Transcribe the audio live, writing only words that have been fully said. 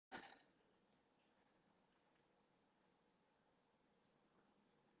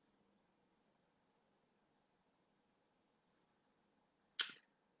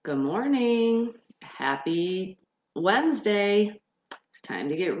Good morning. Happy Wednesday. It's time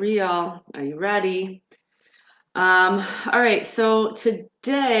to get real. Are you ready? All right, so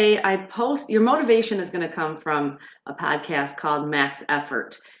today your motivation is going to come from a podcast called Max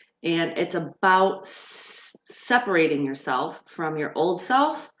Effort, and it's about separating yourself from your old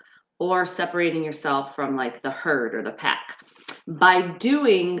self or separating yourself from like the herd or the pack by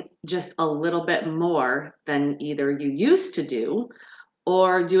doing just a little bit more than either you used to do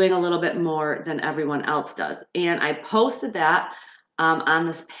or doing a little bit more than everyone else does. And I posted that on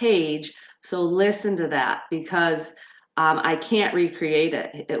this page. So listen to that because I can't recreate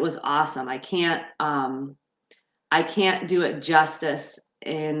it. It was awesome. I can't do it justice.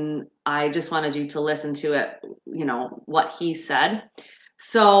 And I just wanted you to listen to it, what he said.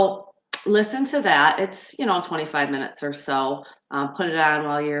 So listen to that. It's, 25 minutes or so. Put it on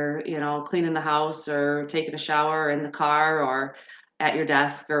while you're, cleaning the house or taking a shower or in the car or at your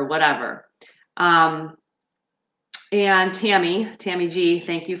desk or whatever. And Tammy G,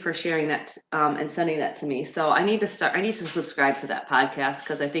 thank you for sharing that and sending that to me. So I need to subscribe to that podcast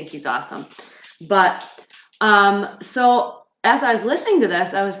because I think he's awesome. But so as I was listening to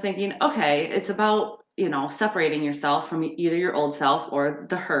this, I was thinking, okay, it's about, separating yourself from either your old self or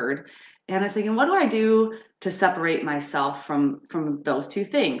the herd. And I was thinking, what do I do to separate myself from those two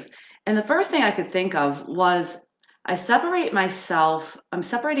things? And the first thing I could think of was I'm separating myself from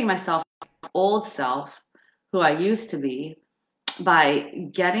old self, who I used to be, by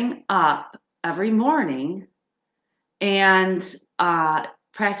getting up every morning and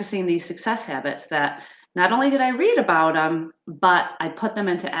practicing these success habits that not only did I read about them, but I put them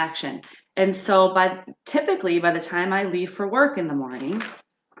into action. And so typically by the time I leave for work in the morning,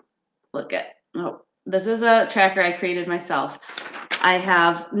 this is a tracker I created myself. I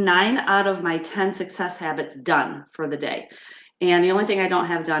have 9 out of my 10 success habits done for the day. And the only thing I don't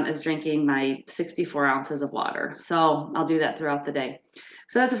have done is drinking my 64 ounces of water. So I'll do that throughout the day.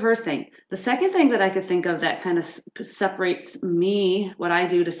 So that's the first thing. The second thing that I could think of that kind of separates me, what I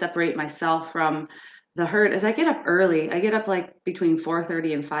do to separate myself from the herd, is I get up early. I get up like between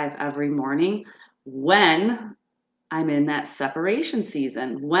 4:30 and 5 every morning when I'm in that separation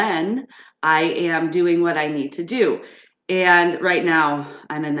season, when I am doing what I need to do. And right now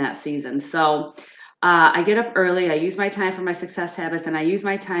I'm in that season. So I get up early, I use my time for my success habits, and I use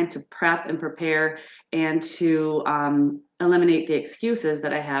my time to prep and prepare and to eliminate the excuses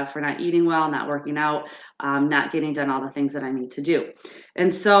that I have for not eating well, not working out, not getting done all the things that I need to do.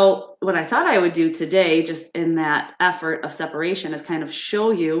 And so what I thought I would do today, just in that effort of separation, is kind of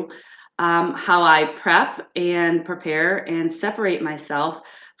show you how I prep and prepare and separate myself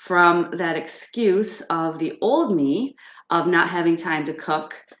from that excuse of the old me of not having time to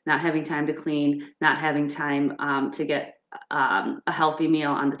cook, not having time to clean, not having time to get a healthy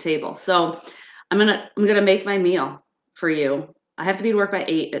meal on the table. So I'm gonna make my meal for you. I have to be to work by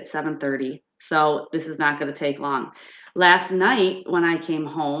 8 at 7:30, so this is not gonna take long. Last night when I came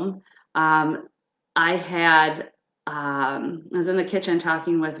home, I had I was in the kitchen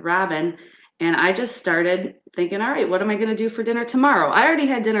talking with Robin, and I just started thinking, all right, what am I going to do for dinner tomorrow? I already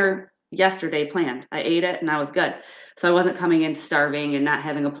had dinner yesterday planned. I ate it and I was good. So I wasn't coming in starving and not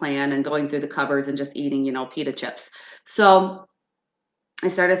having a plan and going through the cupboards and just eating, pita chips. So I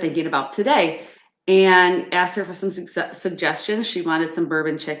started thinking about today and asked her for some suggestions. She wanted some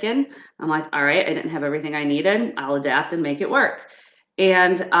bourbon chicken. I'm like, all right, I didn't have everything I needed. I'll adapt and make it work.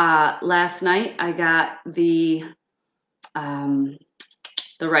 And last night I got um,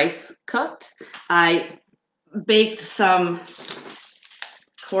 the rice cooked. I baked some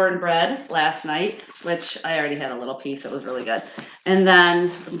cornbread last night, which I already had a little piece. It was really good. And then,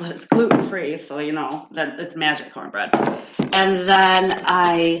 but it's gluten-free, so that it's magic cornbread. And then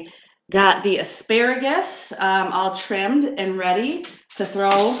I got the asparagus all trimmed and ready to throw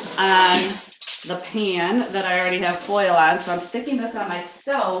on the pan that I already have foil on. So I'm sticking this on my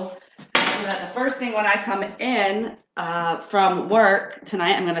stove so that the first thing when I come in from work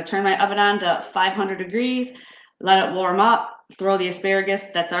tonight, I'm going to turn my oven on to 500 degrees, let it warm up, throw the asparagus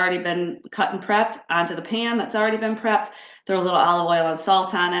that's already been cut and prepped onto the pan that's already been prepped, throw a little olive oil and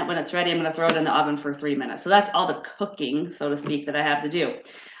salt on it. When it's ready, I'm going to throw it in the oven for 3 minutes. So that's all the cooking, so to speak, that I have to do.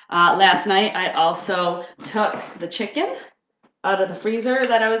 Last night, I also took the chicken out of the freezer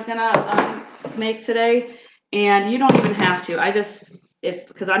that I was going to make today. And you don't even have to.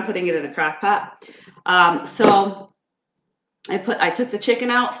 Because I'm putting it in a crock pot. So I took the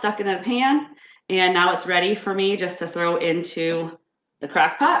chicken out, stuck it in a pan, and now it's ready for me just to throw into the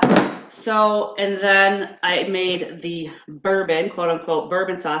crock pot. So, and then I made the bourbon, quote unquote,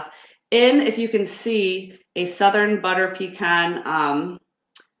 bourbon sauce if you can see, a Southern butter pecan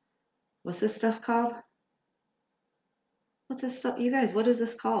What's this stuff called? What's this stuff? You guys, what is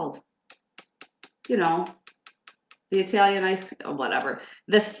this called? You know, the Italian ice cream, or whatever.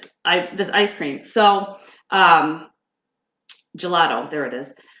 This ice cream. So, gelato, there it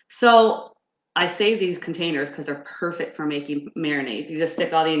is. So I save these containers because they're perfect for making marinades. You just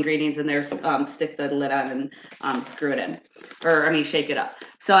stick all the ingredients in there, stick the lid on, and screw it in, or I mean, shake it up.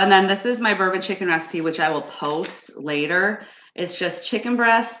 So, and then this is my bourbon chicken recipe, which I will post later. It's just chicken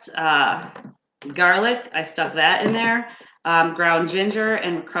breast, garlic. I stuck that in there. Ground ginger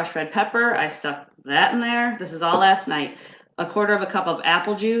and crushed red pepper. I stuck that in there. This is all last night. A quarter of a cup of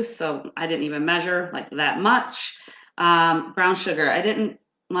apple juice. So I didn't even measure like that much. Brown sugar. I didn't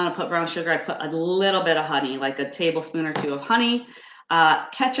want to put brown sugar. I put a little bit of honey, like a tablespoon or two of honey.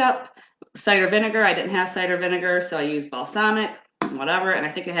 Ketchup, cider vinegar. I didn't have cider vinegar, so I used balsamic, whatever. And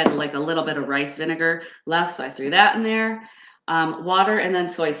I think I had like a little bit of rice vinegar left, so I threw that in there. Water, and then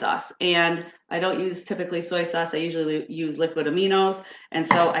soy sauce. And I don't use typically soy sauce. I usually use liquid aminos. And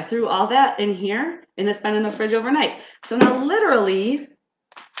so I threw all that in here, and it's been in the fridge overnight. So now literally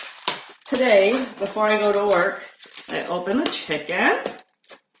today, before I go to work, I open the chicken,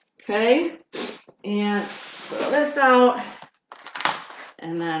 okay, and throw this out,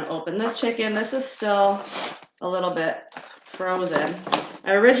 and then open this chicken. This is still a little bit frozen.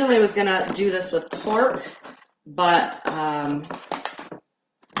 I originally was gonna do this with pork, but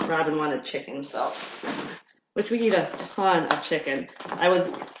Robin wanted chicken, so, which we eat a ton of chicken. I was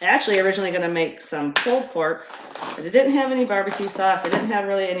actually originally gonna make some pulled pork, but it didn't have any barbecue sauce. I didn't have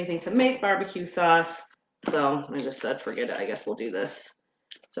really anything to make barbecue sauce. So I just said, forget it, I guess we'll do this.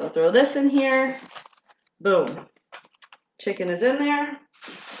 So throw this in here, boom. Chicken is in there.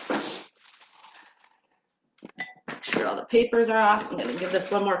 Make sure all the papers are off. I'm gonna give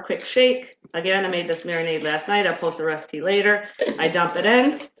this one more quick shake. Again, I made this marinade last night. I'll post the recipe later. I dump it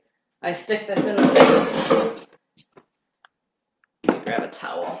in. I stick this in the sink. Grab a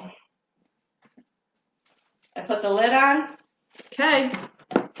towel. I put the lid on. Okay,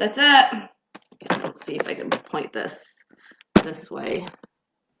 that's it. Let's see if I can point this way.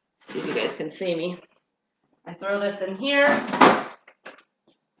 See if you guys can see me. I throw this in here,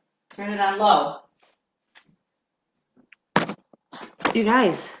 turn it on low. You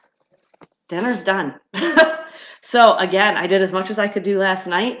guys, dinner's done. So again, I did as much as I could do last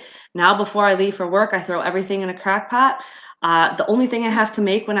night. Now before I leave for work, I throw everything in a crock pot. The only thing I have to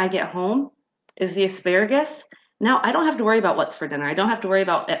make when I get home is the asparagus. Now I don't have to worry about what's for dinner. I don't have to worry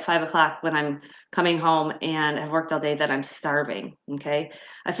about at 5 o'clock when I'm coming home and have worked all day that I'm starving, okay?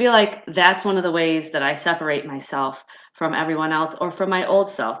 I feel like that's one of the ways that I separate myself from everyone else, or from my old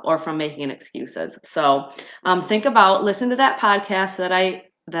self, or from making excuses. So think about, listen to that podcast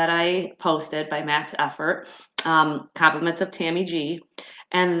that I posted by Max Effort, Compliments of Tammy G,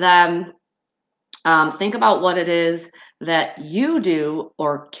 and then think about what it is that you do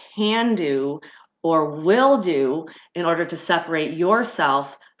or can do or will do in order to separate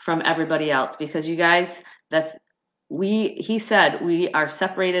yourself from everybody else. Because you guys, he said we are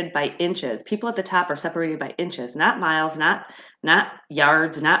separated by inches. People at the top are separated by inches, not miles, not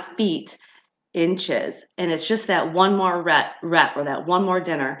yards, not feet, inches. And it's just that one more rep, or that one more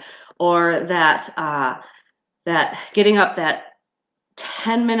dinner, or that getting up that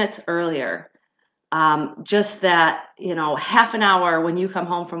 10 minutes earlier, just that, half an hour when you come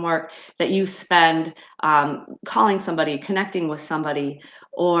home from work that you spend calling somebody, connecting with somebody,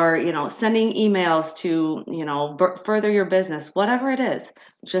 or sending emails to further your business, whatever it is.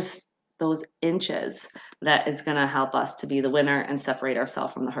 Just those inches that is going to help us to be the winner and separate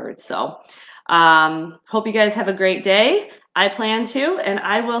ourselves from the herd. So hope you guys have a great day. I plan to, and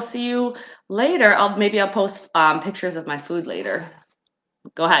I will see you later. Maybe I'll post pictures of my food later.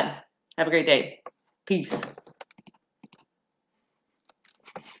 Go ahead. Have a great day. Peace.